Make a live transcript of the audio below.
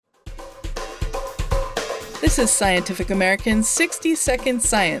This is Scientific American's 60-Second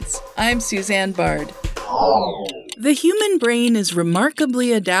Science. I'm Suzanne Bard. The human brain is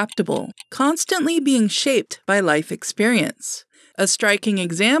remarkably adaptable, constantly being shaped by life experience. A striking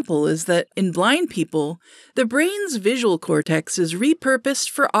example is that in blind people, the brain's visual cortex is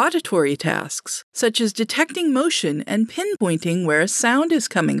repurposed for auditory tasks, such as detecting motion and pinpointing where a sound is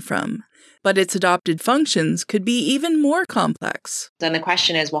coming from. But its adopted functions could be even more complex. Then the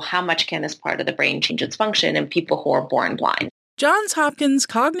question is, well, how much can this part of the brain change its function in people who are born blind? Johns Hopkins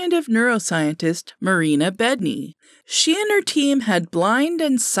cognitive neuroscientist Marina Bedney. She and her team had blind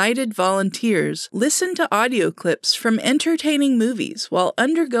and sighted volunteers listen to audio clips from entertaining movies while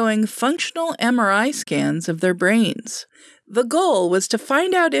undergoing functional MRI scans of their brains. The goal was to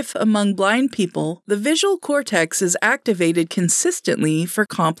find out if, among blind people, the visual cortex is activated consistently for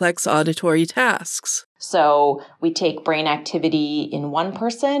complex auditory tasks. So we take brain activity in one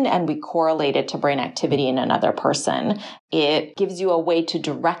person and we correlate it to brain activity in another person. It gives you a way to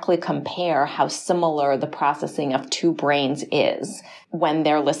directly compare how similar the processing of two brains is when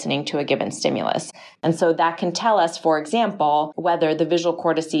they're listening to a given stimulus. And so that can tell us, for example, whether the visual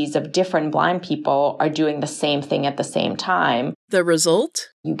cortices of different blind people are doing the same thing at the same time. The result?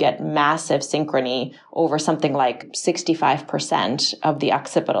 You get massive synchrony over something like 65% of the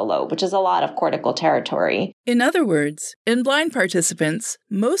occipital lobe, which is a lot of cortical territory. In other words, in blind participants,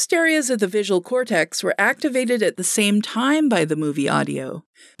 most areas of the visual cortex were activated at the same time by the movie audio,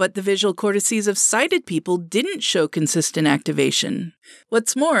 but the visual cortices of sighted people didn't show consistent activation.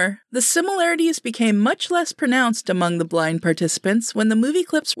 What's more, the similarities became much less pronounced among the blind participants when the movie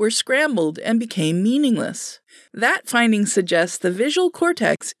clips were scrambled and became meaningless. That finding suggests the visual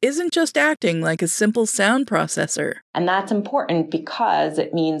cortex isn't just acting like a simple sound processor. And that's important because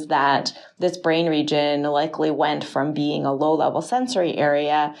it means that this brain region likely went from being a low-level sensory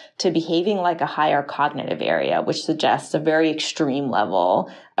area to behaving like a higher cognitive area, which suggests a very extreme level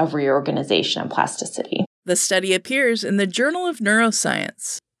of reorganization and plasticity. The study appears in the Journal of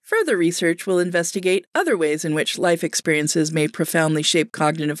Neuroscience. Further research will investigate other ways in which life experiences may profoundly shape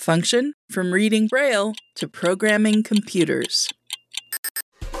cognitive function, from reading Braille to programming computers.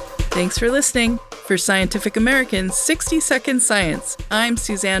 Thanks for listening. For Scientific American's 60-Second Science, I'm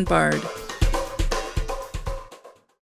Suzanne Bard.